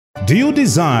Do you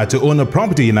desire to own a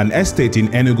property in an estate in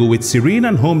Enugu with serene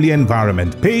and homely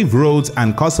environment, paved roads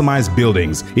and customized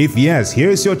buildings? If yes,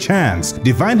 here's your chance.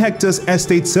 Divine Hectares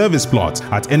Estate Service Plot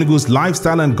at Enugu's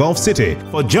Lifestyle and Golf City.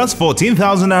 For just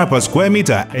 14,000 naira per square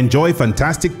meter, enjoy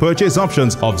fantastic purchase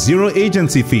options of zero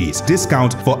agency fees,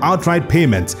 discount for outright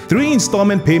payments, 3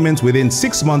 installment payments within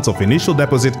 6 months of initial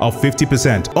deposit of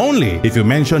 50%. Only if you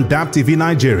mention DAPTV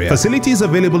Nigeria. Facilities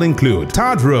available include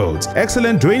tarred roads,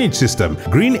 excellent drainage system,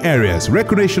 green areas,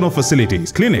 recreational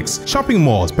facilities, clinics, shopping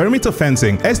malls, perimeter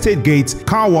fencing, estate gates,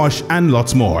 car wash, and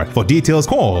lots more. For details,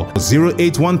 call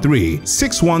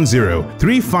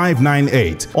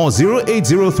 0813-610-3598 or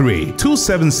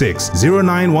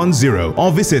 0803-276-0910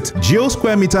 or visit Geo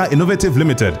Square Meter Innovative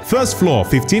Limited, first floor,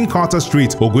 15 Carter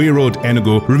Street, Ogui Road,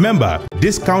 Enugu. Remember,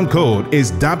 discount code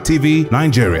is DAPTV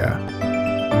Nigeria.